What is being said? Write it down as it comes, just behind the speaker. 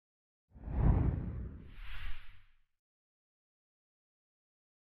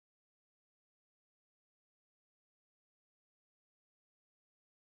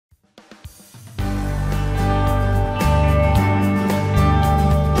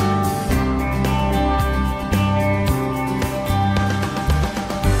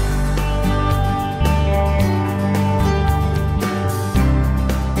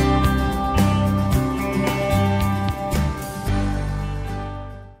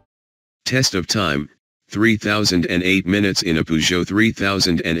Test of time, 3008 minutes in a Peugeot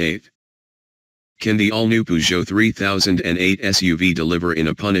 3008. Can the all-new Peugeot 3008 SUV deliver in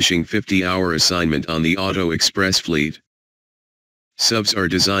a punishing 50-hour assignment on the Auto Express fleet? SUVs are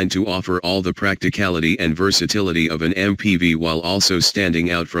designed to offer all the practicality and versatility of an MPV while also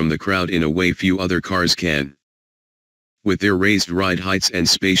standing out from the crowd in a way few other cars can. With their raised ride heights and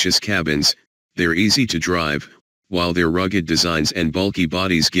spacious cabins, they're easy to drive, while their rugged designs and bulky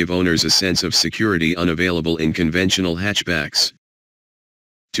bodies give owners a sense of security unavailable in conventional hatchbacks.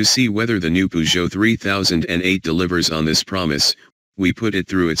 To see whether the new Peugeot 3008 delivers on this promise, we put it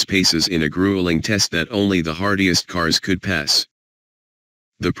through its paces in a grueling test that only the hardiest cars could pass.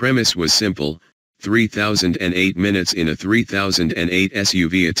 The premise was simple: 3008 minutes in a 3008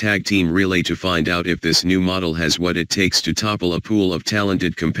 SUV, a tag team relay to find out if this new model has what it takes to topple a pool of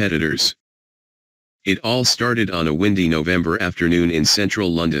talented competitors. It all started on a windy November afternoon in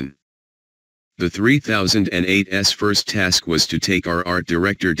central London. The 3008's first task was to take our art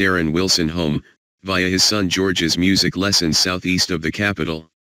director Darren Wilson home, via his son George's music lessons southeast of the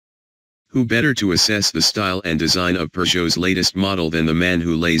capital. Who better to assess the style and design of Peugeot's latest model than the man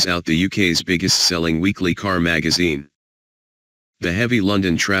who lays out the UK's biggest-selling weekly car magazine? The heavy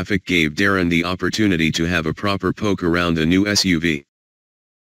London traffic gave Darren the opportunity to have a proper poke around the new SUV.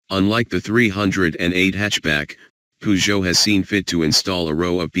 Unlike the 308 hatchback, Peugeot has seen fit to install a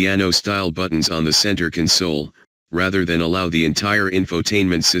row of piano-style buttons on the center console, rather than allow the entire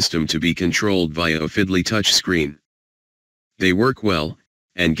infotainment system to be controlled via a fiddly touchscreen. They work well,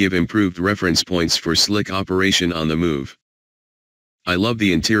 and give improved reference points for slick operation on the move. "I love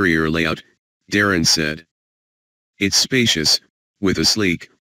the interior layout," Darren said. "It's spacious, with a sleek,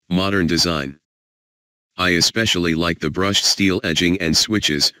 modern design. I especially like the brushed steel edging and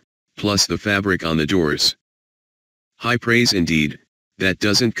switches, plus the fabric on the doors. High praise indeed, that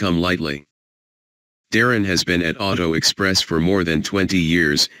doesn't come lightly." Darren has been at Auto Express for more than 20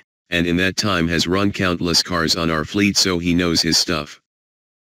 years, and in that time has run countless cars on our fleet, so he knows his stuff.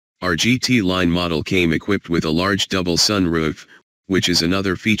 Our GT line model came equipped with a large double sunroof, which is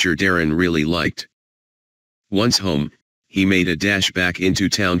another feature Darren really liked. Once home, he made a dash back into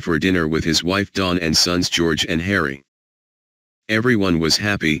town for dinner with his wife Dawn and sons George and Harry. Everyone was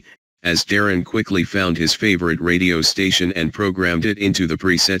happy, as Darren quickly found his favorite radio station and programmed it into the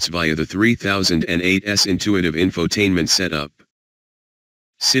presets via the 3008's intuitive infotainment setup.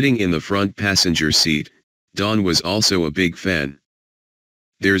 Sitting in the front passenger seat, Dawn was also a big fan.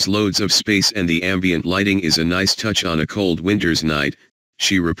 "There's loads of space and the ambient lighting is a nice touch on a cold winter's night,"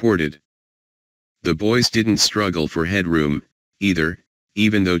 she reported. The boys didn't struggle for headroom, either,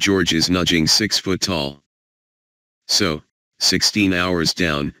 even though George is nudging 6 foot tall. So, 16 hours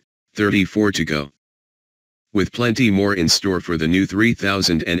down, 34 to go. With plenty more in store for the new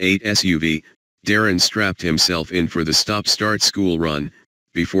 3008 SUV, Darren strapped himself in for the stop-start school run,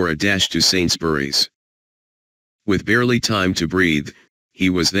 before a dash to Sainsbury's. With barely time to breathe, he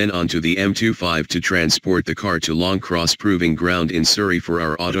was then onto the M25 to transport the car to Longcross Proving Ground in Surrey for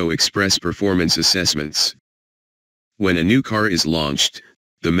our Auto Express performance assessments. When a new car is launched,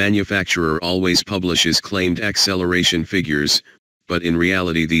 the manufacturer always publishes claimed acceleration figures, but in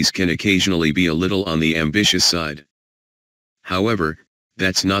reality these can occasionally be a little on the ambitious side. However,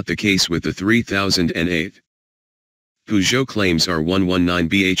 that's not the case with the 3008. Peugeot claims our 119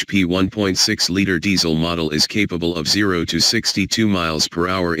 bhp 1.6-liter diesel model is capable of 0 to 62 miles per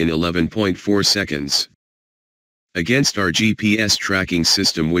hour in 11.4 seconds. Against our GPS tracking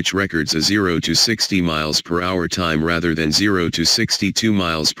system, which records a 0 to 60 miles per hour time rather than 0 to 62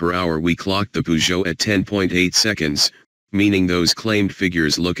 miles per hour, we clocked the Peugeot at 10.8 seconds, meaning those claimed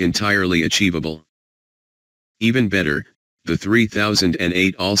figures look entirely achievable. Even better, the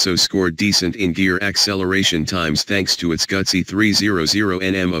 3008 also scored decent in-gear acceleration times thanks to its gutsy 300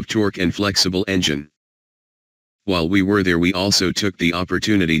 Nm of torque and flexible engine. While we were there, we also took the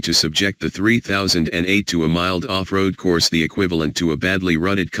opportunity to subject the 3008 to a mild off-road course, the equivalent to a badly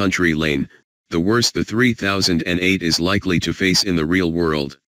rutted country lane, the worst the 3008 is likely to face in the real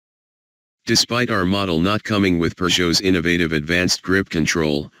world. Despite our model not coming with Peugeot's innovative advanced grip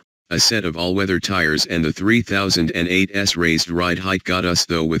control, a set of all-weather tires and the 3008's raised ride height got us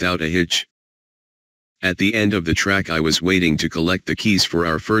though without a hitch. At the end of the track I was waiting to collect the keys for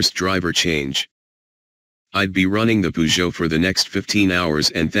our first driver change. I'd be running the Peugeot for the next 15 hours,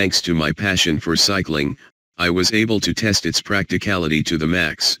 and thanks to my passion for cycling, I was able to test its practicality to the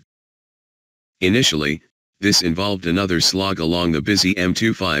max. Initially, this involved another slog along the busy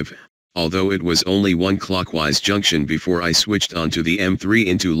M25, although it was only one clockwise junction before I switched onto the M3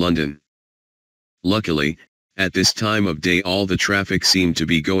 into London. Luckily, At this time of day all the traffic seemed to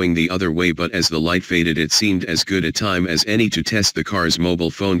be going the other way, but as the light faded it seemed as good a time as any to test the car's mobile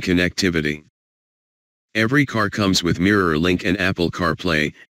phone connectivity. Every car comes with Mirror Link and Apple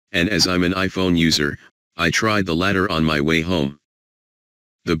CarPlay, and as I'm an iPhone user, I tried the latter on my way home.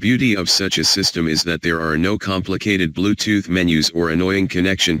 The beauty of such a system is that there are no complicated Bluetooth menus or annoying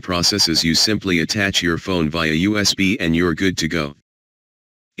connection processes. You simply attach your phone via USB and you're good to go.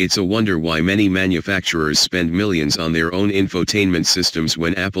 It's a wonder why many manufacturers spend millions on their own infotainment systems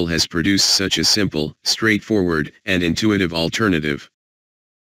when Apple has produced such a simple, straightforward, and intuitive alternative.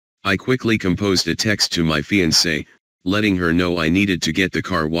 I quickly composed a text to my fiancée, letting her know I needed to get the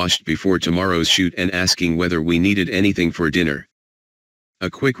car washed before tomorrow's shoot and asking whether we needed anything for dinner. A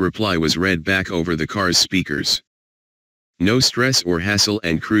quick reply was read back over the car's speakers. No stress or hassle,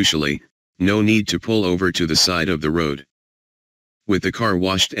 and crucially, no need to pull over to the side of the road. With the car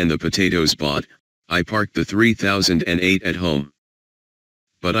washed and the potatoes bought, I parked the 3008 at home.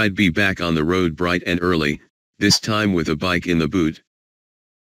 But I'd be back on the road bright and early, this time with a bike in the boot.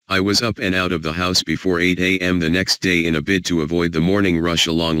 I was up and out of the house before 8 a.m. the next day in a bid to avoid the morning rush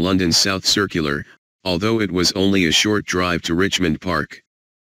along London's South Circular, although it was only a short drive to Richmond Park.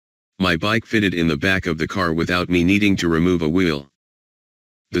 My bike fitted in the back of the car without me needing to remove a wheel.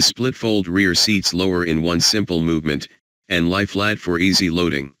 The split-fold rear seats lower in one simple movement, and lie flat for easy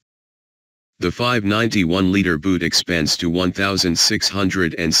loading. The 591-liter boot expands to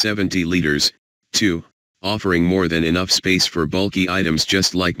 1,670 liters, too, offering more than enough space for bulky items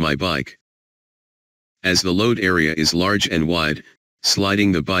just like my bike. As the load area is large and wide,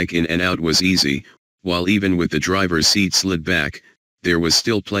 sliding the bike in and out was easy, while even with the driver's seat slid back, there was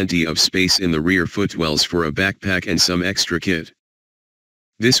still plenty of space in the rear footwells for a backpack and some extra kit.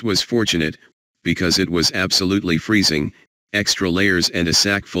 This was fortunate, because it was absolutely freezing. Extra layers and a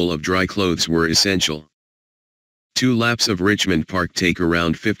sack full of dry clothes were essential. 2 laps of Richmond Park take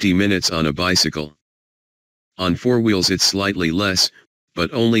around 50 minutes on a bicycle. On 4 wheels it's slightly less,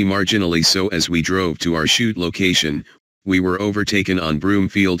 but only marginally so. As we drove to our shoot location, we were overtaken on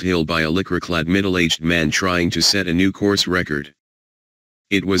Broomfield Hill by a lycra-clad middle-aged man trying to set a new course record.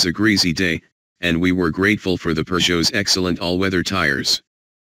 It was a greasy day, and we were grateful for the Peugeot's excellent all-weather tires.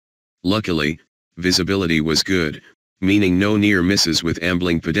 Luckily, visibility was good, meaning no near misses with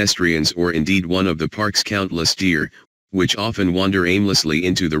ambling pedestrians or indeed one of the park's countless deer, which often wander aimlessly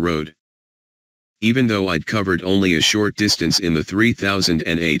into the road. Even though I'd covered only a short distance in the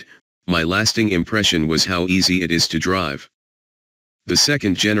 3008, my lasting impression was how easy it is to drive. The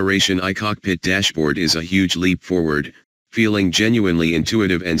second-generation iCockpit dashboard is a huge leap forward, feeling genuinely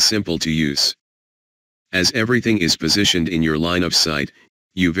intuitive and simple to use. As everything is positioned in your line of sight,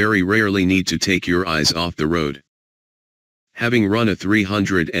 you very rarely need to take your eyes off the road. Having run a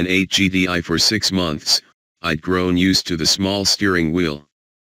 308 GDI for 6 months, I'd grown used to the small steering wheel.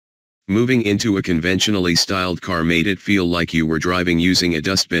 Moving into a conventionally styled car made it feel like you were driving using a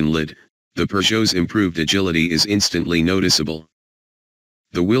dustbin lid. The Peugeot's improved agility is instantly noticeable.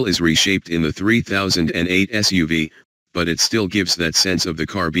 The wheel is reshaped in the 3008 SUV, but it still gives that sense of the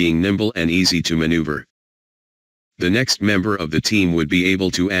car being nimble and easy to maneuver. The next member of the team would be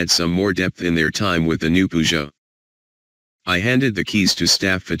able to add some more depth in their time with the new Peugeot. I handed the keys to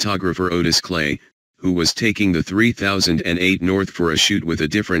staff photographer Otis Clay, who was taking the 3008 north for a shoot with a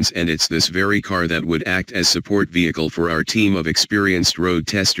difference, and it's this very car that would act as support vehicle for our team of experienced road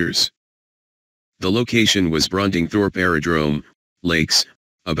testers. The location was Bruntingthorpe Aerodrome, Lakes,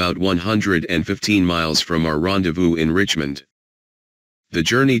 about 115 miles from our rendezvous in Richmond. The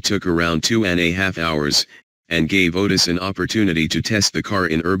journey took around 2.5 hours, and gave Otis an opportunity to test the car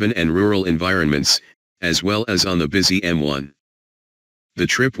in urban and rural environments, as well as on the busy M1. The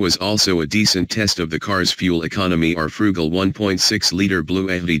trip was also a decent test of the car's fuel economy. Our frugal 1.6-liter Blue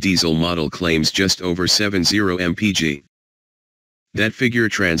Ehdi diesel model claims just over 70 mpg. That figure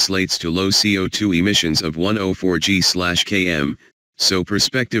translates to low CO2 emissions of 104 g/km, so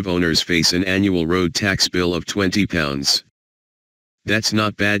prospective owners face an annual road tax bill of £20. That's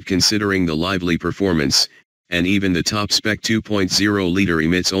not bad considering the lively performance, and even the top-spec 2.0-liter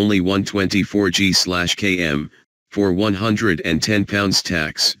emits only 124 g/km, for £110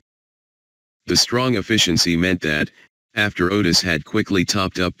 tax. The strong efficiency meant that, after Otis had quickly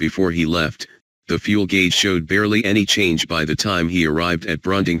topped up before he left, the fuel gauge showed barely any change by the time he arrived at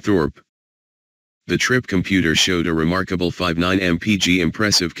Bruntingthorpe. The trip computer showed a remarkable 59 mpg,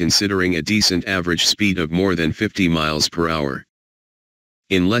 impressive considering a decent average speed of more than 50 miles per hour.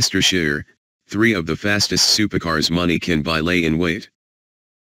 In Leicestershire, 3 of the fastest supercars money can buy lay in wait.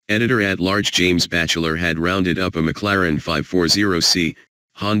 Editor-at-large James Batchelor had rounded up a McLaren 540C,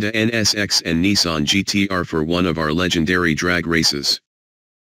 Honda NSX and Nissan GT-R for one of our legendary drag races.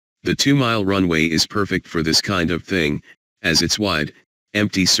 The 2-mile runway is perfect for this kind of thing, as its wide,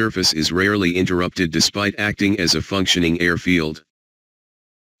 empty surface is rarely interrupted despite acting as a functioning airfield.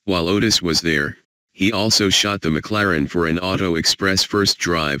 While Otis was there, he also shot the McLaren for an Auto Express first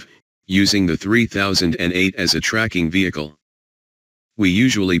drive, using the 3008 as a tracking vehicle. We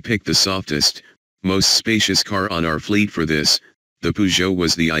usually pick the softest, most spacious car on our fleet for this. The Peugeot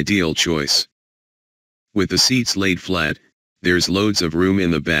was the ideal choice. With the seats laid flat, there's loads of room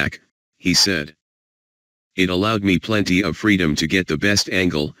in the back, he said. It allowed me plenty of freedom to get the best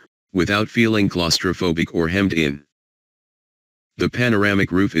angle, without feeling claustrophobic or hemmed in. The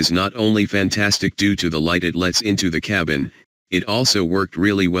panoramic roof is not only fantastic due to the light it lets into the cabin, it also worked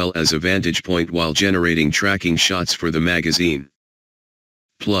really well as a vantage point while generating tracking shots for the magazine.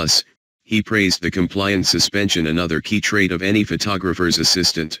 Plus, he praised the compliant suspension, another key trait of any photographer's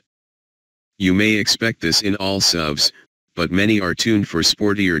assistant. You may expect this in all SUVs, but many are tuned for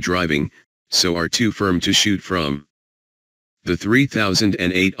sportier driving, so are too firm to shoot from. The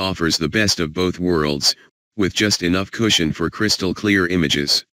 3008 offers the best of both worlds, with just enough cushion for crystal clear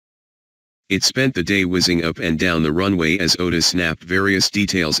images. It spent the day whizzing up and down the runway as Otis snapped various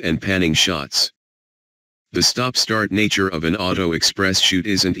details and panning shots. The stop-start nature of an Auto Express shoot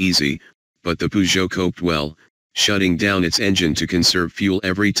isn't easy, but the Peugeot coped well, shutting down its engine to conserve fuel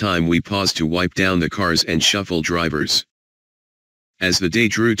every time we paused to wipe down the cars and shuffle drivers. As the day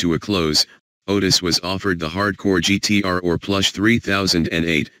drew to a close, Otis was offered the hardcore GT-R or plush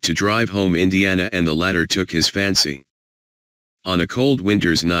 3008 to drive home Indiana, and the latter took his fancy. On a cold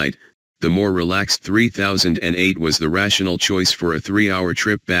winter's night, the more relaxed 3008 was the rational choice for a 3-hour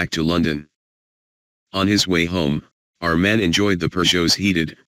trip back to London. On his way home, our man enjoyed the Peugeot's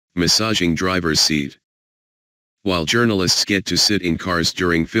heated, massaging driver's seat. While journalists get to sit in cars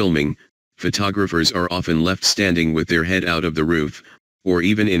during filming, photographers are often left standing with their head out of the roof, or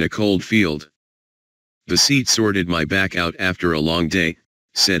even in a cold field. The seat sorted my back out after a long day,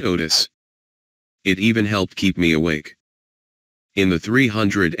 said Otis. It even helped keep me awake. In the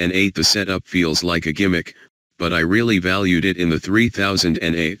 308 the setup feels like a gimmick, but I really valued it in the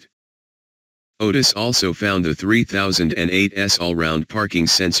 3008. Otis also found the 3008's all-round parking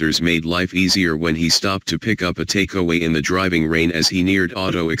sensors made life easier when he stopped to pick up a takeaway in the driving rain as he neared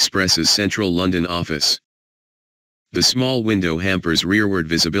Auto Express's central London office. The small window hampers rearward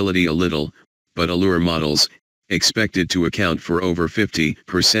visibility a little, but Allure models, expected to account for over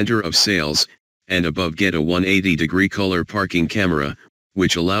 50% of sales, and above get a 180-degree color parking camera,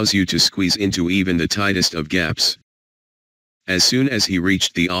 which allows you to squeeze into even the tightest of gaps. As soon as he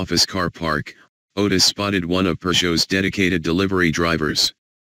reached the office car park, Otis spotted one of Peugeot's dedicated delivery drivers.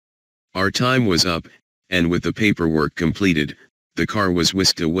 Our time was up, and with the paperwork completed, the car was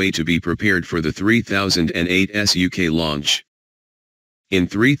whisked away to be prepared for the 3008's UK launch. In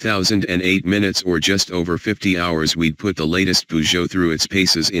 3008 minutes, or just over 50 hours, we'd put the latest Peugeot through its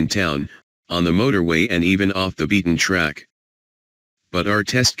paces in town, on the motorway, and even off the beaten track. But our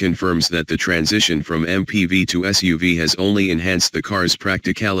test confirms that the transition from MPV to SUV has only enhanced the car's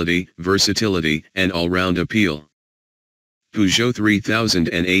practicality, versatility, and all-round appeal. Peugeot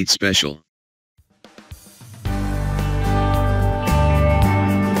 3008 Special.